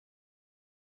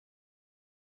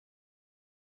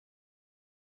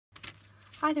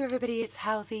Hi there everybody, it's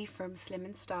Halsey from Slim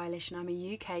and Stylish and I'm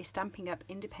a UK Stampin' Up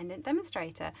independent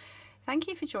demonstrator. Thank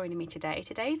you for joining me today.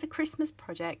 Today is a Christmas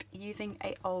project using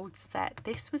an old set.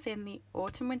 This was in the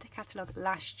autumn winter catalogue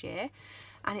last year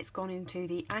and it's gone into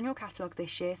the annual catalogue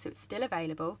this year, so it's still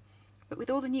available. But with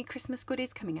all the new Christmas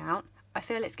goodies coming out, I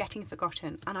feel it's getting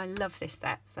forgotten and I love this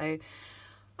set. So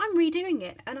I'm redoing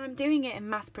it and I'm doing it in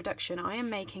mass production. I am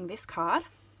making this card.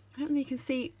 I don't know if you can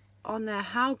see on there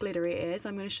how glittery it is.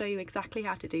 I'm going to show you exactly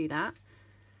how to do that.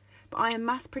 But I am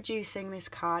mass producing this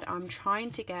card. I'm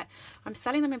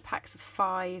selling them in packs of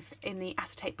 5 in the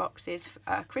acetate boxes for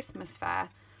a Christmas fair.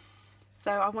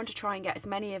 So I want to try and get as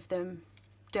many of them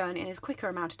done in as quicker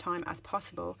amount of time as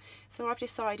possible. So I've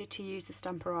decided to use the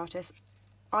Stamparatus.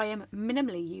 I am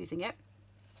minimally using it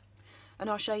and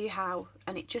I'll show you how.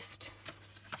 And it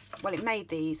made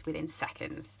these within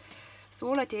seconds. So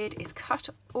all I did is cut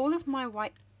all of my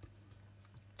white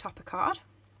topper card.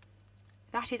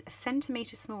 That is a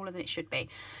centimetre smaller than it should be.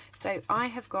 So I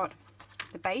have got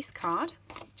the base card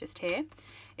just here.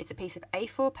 It's a piece of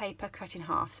A4 paper cut in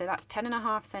half. So that's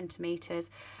 10.5 centimetres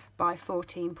by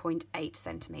 14.8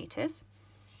 centimetres.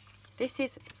 This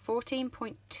is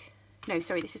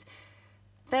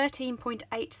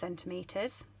 13.8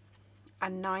 centimetres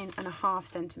and 9.5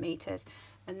 centimetres.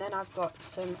 And then I've got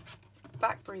some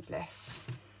Blackberry Bliss.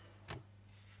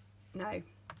 No.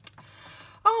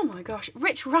 Oh my gosh,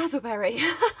 rich raspberry.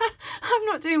 I'm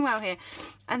not doing well here.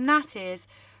 And that is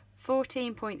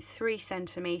 14.3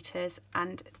 centimetres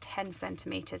and 10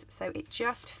 centimetres. So it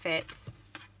just fits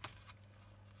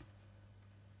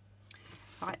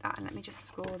like that. And let me just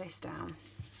score this down.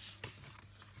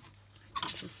 You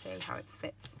can see how it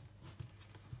fits.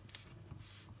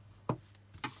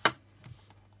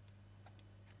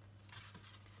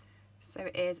 So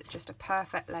it is just a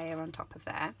perfect layer on top of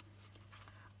there.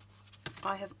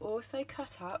 I have also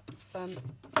cut up some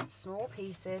small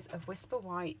pieces of Whisper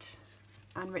White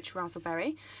and Rich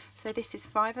Raspberry. So this is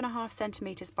 5.5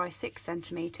 centimetres by 6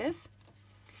 centimetres.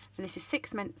 And this is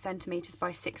 6 centimetres by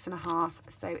 6.5.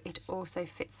 So it also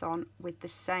fits on with the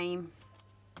same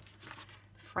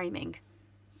framing.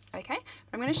 Okay,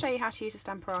 I'm going to show you how to use a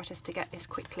Stamparatus to get this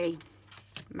quickly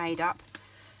made up.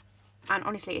 And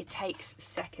honestly, it takes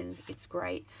seconds. It's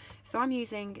great. So I'm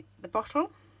using the bottle,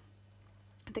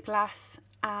 the glass,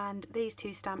 and these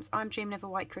 2 stamps. I'm dreaming of a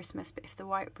white Christmas, but if the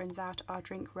white runs out, I'll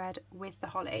drink red with the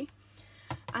holly.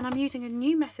 And I'm using a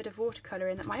new method of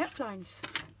watercolouring that my uplines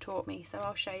taught me, so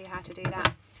I'll show you how to do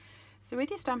that. So with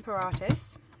your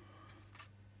Stamparatus,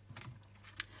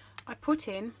 I've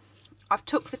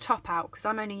took the top out because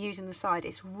I'm only using the side.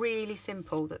 It's really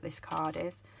simple that this card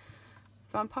is.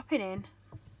 So I'm popping in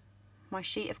my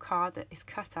sheet of card that is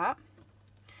cut up,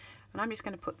 and I'm just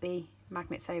going to put the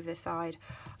magnets over the side.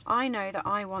 I know that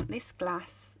I want this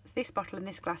glass, this bottle and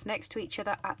this glass next to each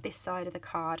other at this side of the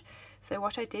card. So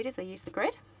what I did is I used the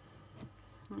grid.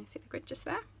 You see the grid just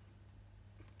there?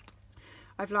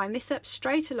 I've lined this up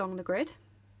straight along the grid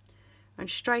and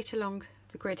straight along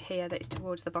the grid here that is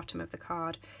towards the bottom of the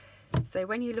card. So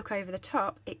when you look over the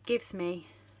top, it gives me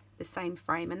the same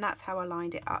frame, and that's how I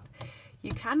lined it up.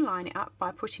 You can line it up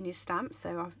by putting your stamp.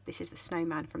 So this is the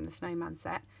snowman from the snowman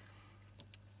set.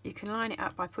 You can line it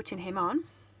up by putting him on,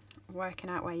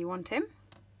 working out where you want him.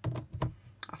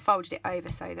 I folded it over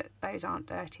so that those aren't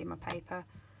dirty in my paper.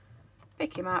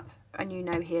 Pick him up and you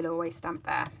know he'll always stamp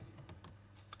there.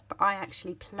 But I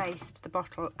actually placed the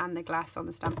bottle and the glass on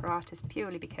the Stamparatus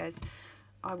purely because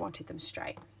I wanted them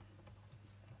straight.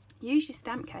 Use your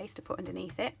stamp case to put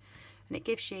underneath it and it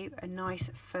gives you a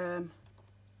nice firm.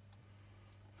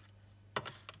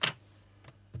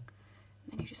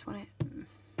 Then you just want to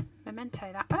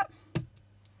memento that up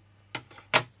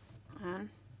and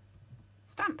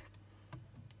stamp.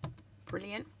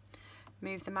 Brilliant.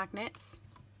 Move the magnets,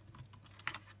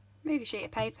 move your sheet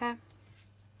of paper,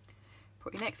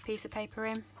 put your next piece of paper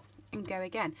in and go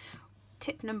again.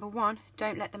 Tip number 1,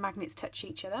 don't let the magnets touch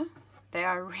each other. They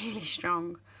are really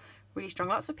strong, really strong.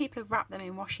 Lots of people have wrapped them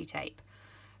in washi tape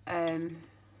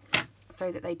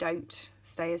so that they don't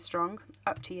stay as strong.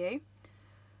 Up to you.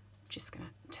 Just going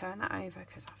to turn that over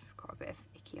because I've got a bit of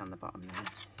icky on the bottom there.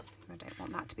 I don't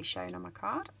want that to be shown on my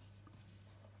card.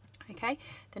 Okay,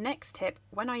 the next tip,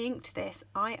 when I inked this,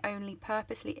 I only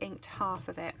purposely inked half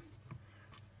of it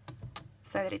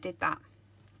so that it did that.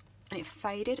 And it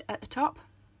faded at the top.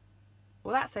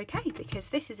 Well, that's okay because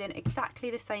this is in exactly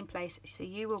the same place, so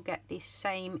you will get the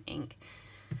same ink.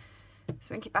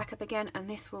 So ink it back up again and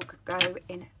this will go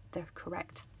in the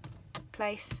correct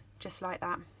place, just like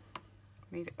that.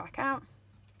 Move it back out,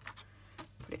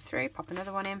 put it through, pop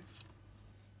another one in,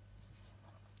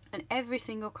 and every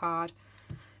single card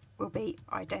will be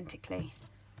identically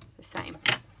the same.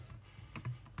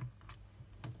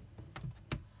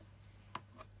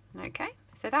 Okay,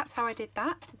 so that's how I did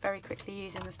that very quickly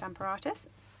using the Stamparatus.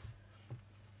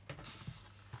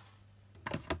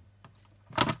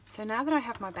 So now that I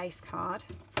have my base card,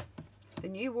 the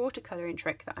new watercolouring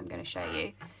trick that I'm going to show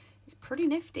you is pretty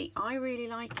nifty. I really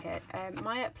like it.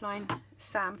 My upline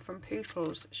Sam from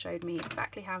Pootles showed me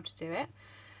exactly how to do it,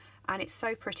 and it's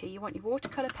so pretty. You want your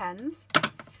watercolour pens.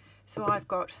 So I've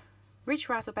got Ridge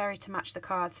Razzleberry to match the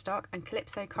cardstock and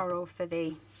Calypso Coral for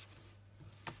the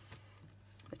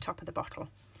top of the bottle.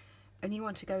 And you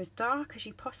want to go as dark as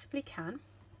you possibly can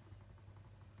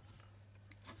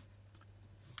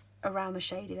around the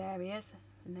shaded areas,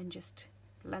 and then just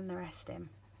blend the rest in.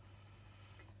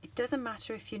 It doesn't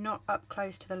matter if you're not up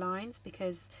close to the lines,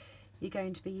 because you're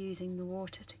going to be using the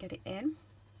water to get it in.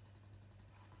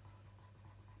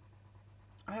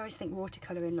 I always think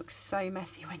watercolouring looks so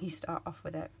messy when you start off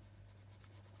with it.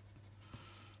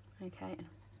 Okay, and I'm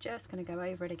just going to go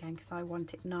over it again because I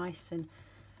want it nice and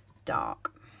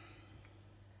dark.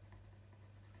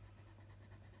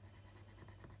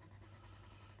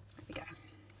 There we go.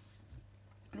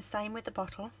 The same with the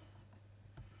bottle.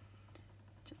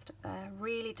 Just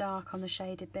really dark on the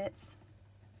shaded bits.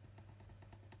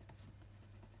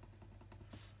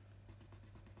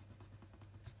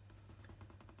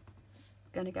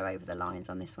 Going to go over the lines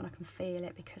on this one. I can feel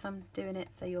it because I'm doing it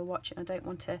so you're watching. I don't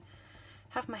want to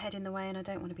have my head in the way, and I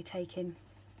don't want to be taking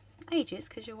ages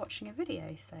because you're watching a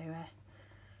video. So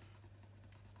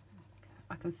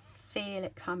I can feel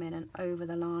it coming and over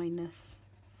the lineness.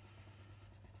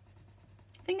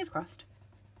 Fingers crossed.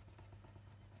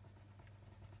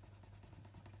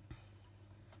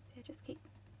 So just keep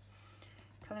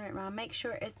colouring it around. Make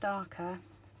sure it is darker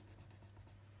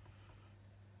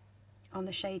on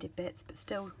the shaded bits, but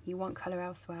still you want colour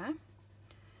elsewhere. And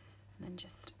then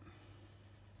just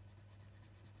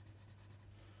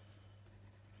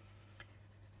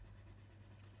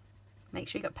make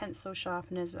sure you've got pencil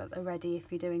sharpeners ready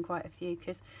if you're doing quite a few,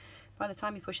 because by the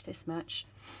time you push this much,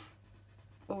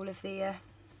 all of the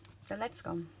lead's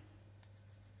gone.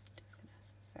 Just gonna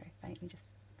very faintly just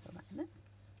fill that in there.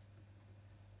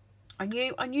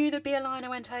 I knew there'd be a line I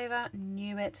went over.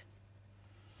 Knew it.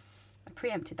 I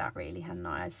preempted that really, hadn't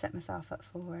I? I'd set myself up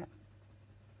for it.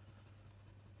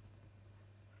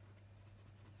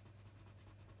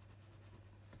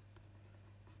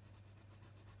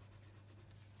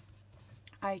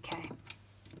 Okay.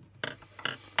 And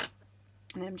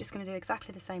then I'm just going to do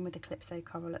exactly the same with the Calypso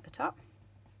Coral at the top.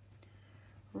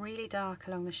 Really dark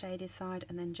along the shaded side,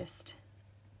 and then just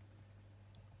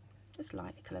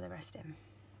lightly colour the rest in.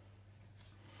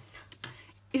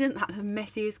 Isn't that the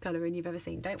messiest colouring you've ever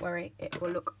seen? Don't worry, it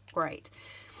will look great.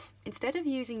 Instead of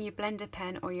using your blender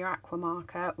pen or your aqua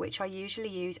marker, which I usually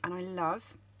use and I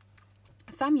love,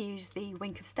 Sam used the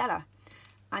Wink of Stella,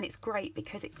 and it's great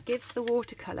because it gives the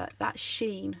watercolour that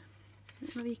sheen. I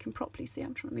don't know whether you can properly see.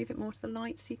 I'm trying to move it more to the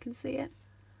light so you can see it.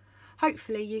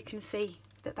 Hopefully you can see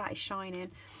that that is shining.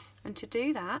 And to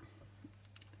do that,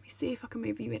 let me see if I can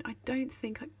move you in. I don't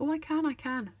think oh, I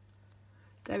can.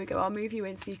 There we go. I'll move you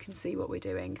in so you can see what we're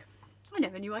doing. I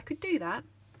never knew I could do that.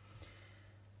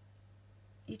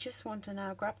 You just want to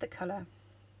now grab the colour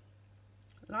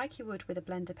like you would with a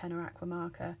blender pen or aqua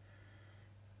marker,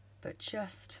 but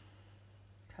just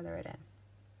colour it in.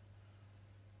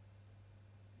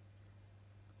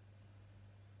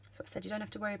 So I said you don't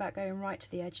have to worry about going right to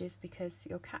the edges because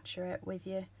you'll capture it with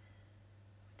the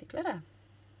glitter.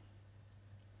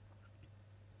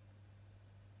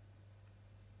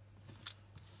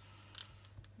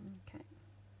 Okay.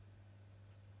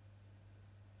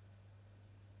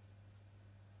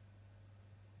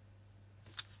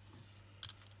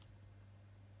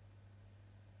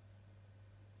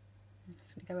 I'm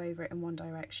just going to go over it in one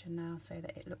direction now so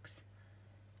that it looks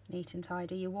neat and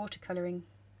tidy. Your watercolouring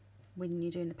when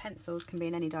you're doing the pencils can be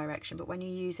in any direction, but when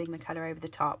you're using the colour over the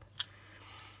top,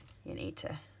 you need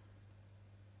to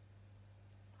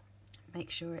make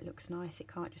sure it looks nice. It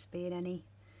can't just be in any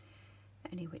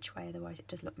which way, otherwise it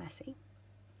does look messy.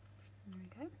 There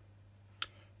we go.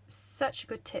 Such a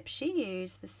good tip. She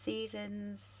used the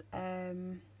Seasons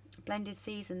blended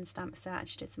Seasons stamp set, and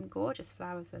she did some gorgeous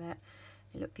flowers with it.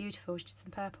 They look beautiful. She did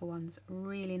some purple ones,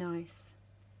 really nice.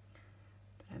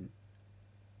 But,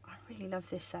 I really love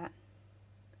this set.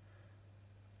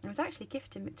 It was actually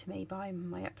gifted to me by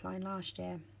my upline last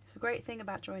year. It's a great thing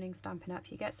about joining Stampin'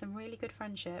 Up. You get some really good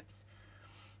friendships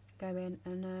going,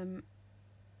 and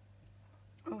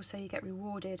also you get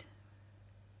rewarded.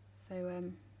 So,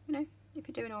 you know, if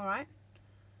you're doing all right,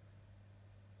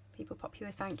 people pop you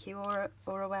a thank you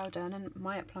or a well done, and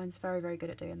my upline's very, very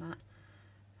good at doing that.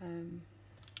 And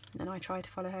I try to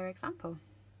follow her example.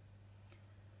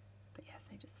 But yeah,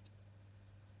 so just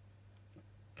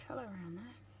colour around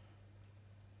there.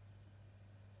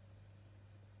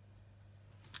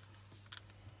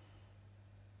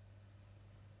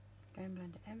 Go and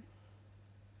blend it in.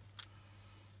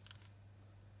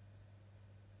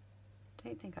 I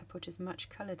don't think I put as much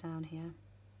colour down here.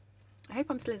 I hope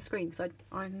I'm still in the screen, because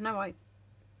I know I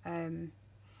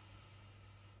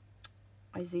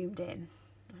zoomed in.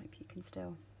 I hope you can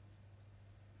still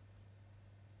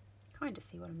kind of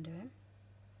see what I'm doing.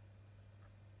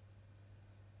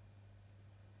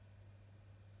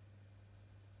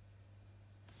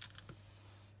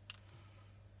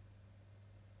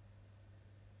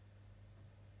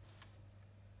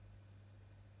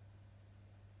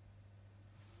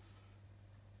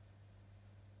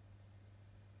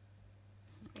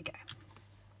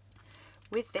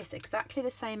 With this, exactly the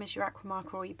same as your aqua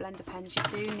marker or your blender pens, you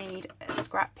do need a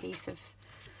scrap piece of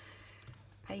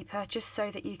paper, just so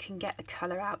that you can get the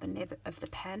colour out the nib of the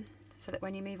pen, so that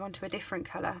when you move on to a different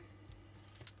colour,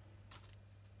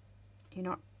 you're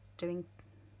not doing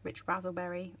rich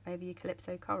razzleberry over your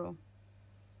Calypso coral.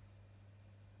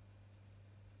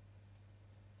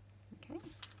 Okay.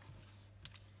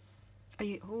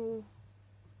 Oh,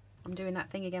 I'm doing that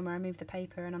thing again where I move the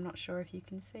paper and I'm not sure if you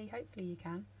can see. Hopefully you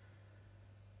can.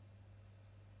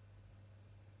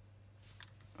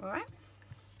 Alright,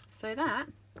 so that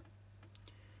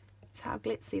is how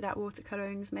glitzy that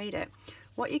watercolouring's made it.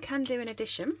 What you can do in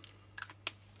addition,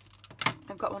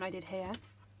 I've got one I did here,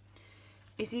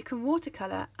 is you can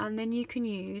watercolour and then you can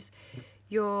use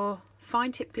your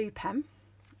fine tip glue pen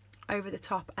over the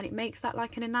top, and it makes that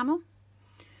like an enamel.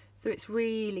 So it's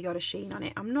really got a sheen on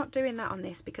it. I'm not doing that on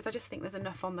this because I just think there's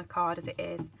enough on the card as it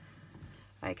is.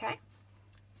 Okay,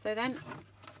 so then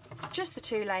just the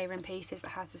 2 layering pieces that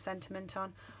has the sentiment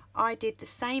on. I did the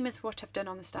same as what I've done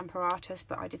on the Stamparatus,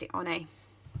 but I did it on a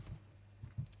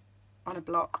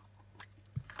block.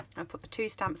 I put the 2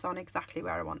 stamps on exactly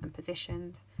where I want them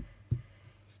positioned.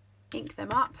 Ink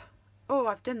them up. Oh,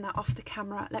 I've done that off the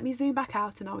camera. Let me zoom back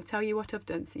out and I'll tell you what I've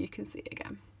done so you can see it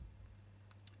again.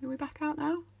 Are we back out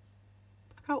now?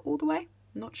 Back out all the way?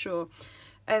 I'm not sure.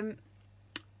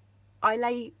 I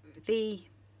lay the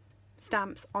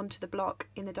stamps onto the block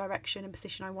in the direction and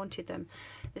position I wanted them,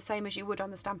 the same as you would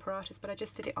on the Stamparatus, but I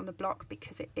just did it on the block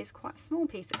because it is quite a small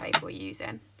piece of paper we're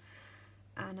using,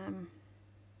 and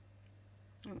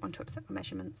I don't want to upset my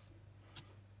measurements.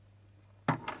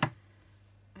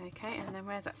 Okay, and then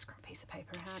where's that scrap piece of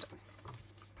paper I had?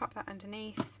 Pop that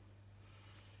underneath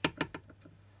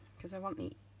because I want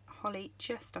the holly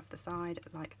just off the side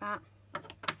like that.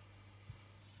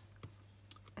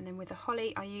 And then with the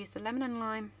holly I use the lemon and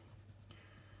lime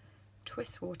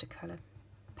twist watercolour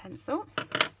pencil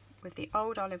with the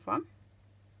old olive one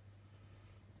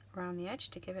around the edge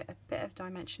to give it a bit of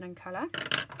dimension and colour.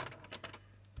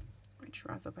 Rich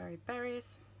razzleberry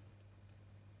berries.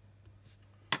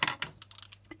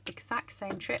 Exact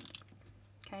same trip.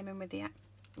 Came in with the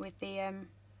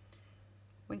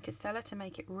Winker Stella to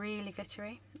make it really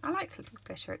glittery. I like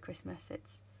glitter at Christmas.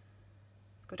 It's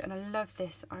good, and I love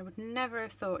this. I would never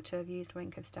have thought to have used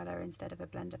Winker Stella instead of a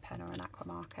blender pen or an aqua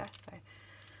marker, so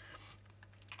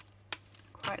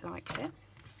quite liked it.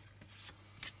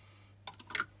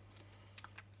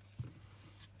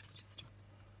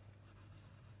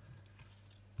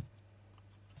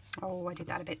 Oh, I did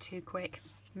that a bit too quick.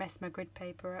 Messed my grid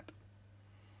paper up.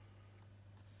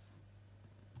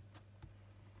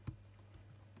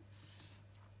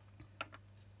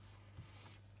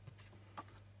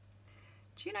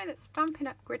 Do you know that Stampin'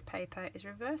 Up grid paper is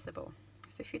reversible?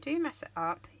 So if you do mess it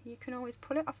up, you can always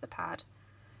pull it off the pad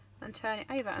and turn it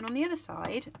over. And on the other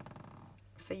side,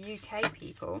 for UK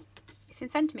people, it's in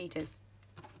centimetres.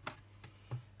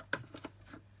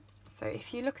 So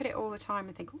if you look at it all the time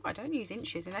and think, oh, I don't use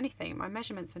inches in anything, my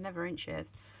measurements are never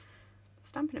inches,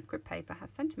 Stampin' Up grid paper has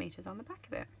centimetres on the back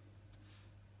of it.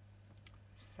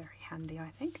 Very handy, I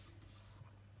think.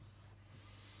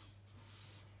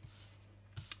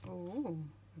 Oh,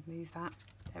 remove that.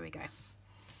 There we go.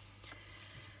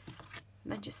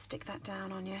 And then just stick that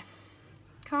down on your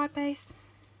card base.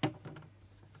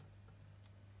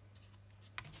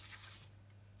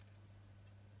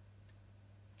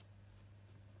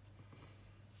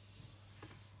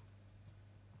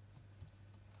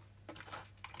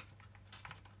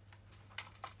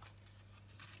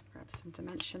 Grab some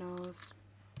dimensionals.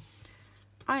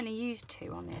 I only used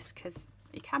 2 on this because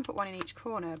you can put 1 in each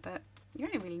corner, but you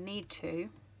only really need 2.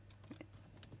 It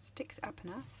sticks it up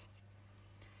enough.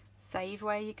 Save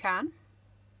where you can.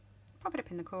 pop it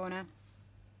up in the corner.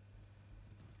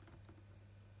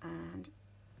 And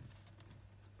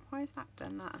why is that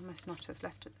done that? I must not have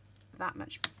left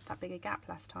that big a gap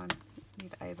last time. Let's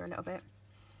move it over a little bit.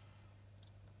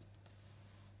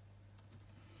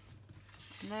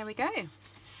 And there we go.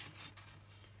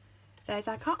 There's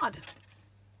our card.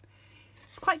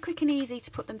 It's quite quick and easy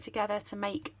to put them together to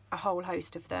make a whole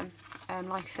host of them.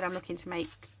 Like I said, I'm looking to make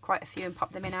quite a few and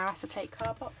pop them in our acetate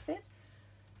card boxes.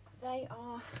 They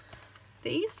are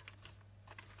these,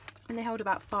 and they hold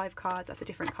about 5 cards. That's a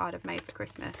different card I've made for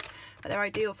Christmas, but they're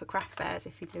ideal for craft fairs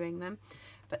if you're doing them.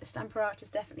 But the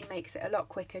Stamparatus definitely makes it a lot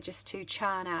quicker just to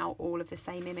churn out all of the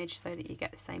same image so that you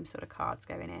get the same sort of cards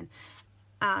going in.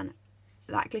 And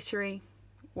that glittery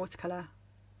watercolour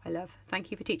I love.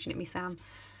 Thank you for teaching it me, Sam.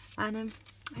 And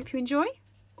I hope you enjoy.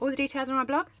 All the details are on my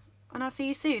blog, and I'll see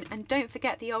you soon. And don't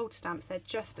forget the old stamps, they're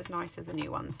just as nice as the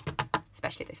new ones,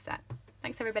 especially this set.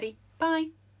 Thanks everybody, bye.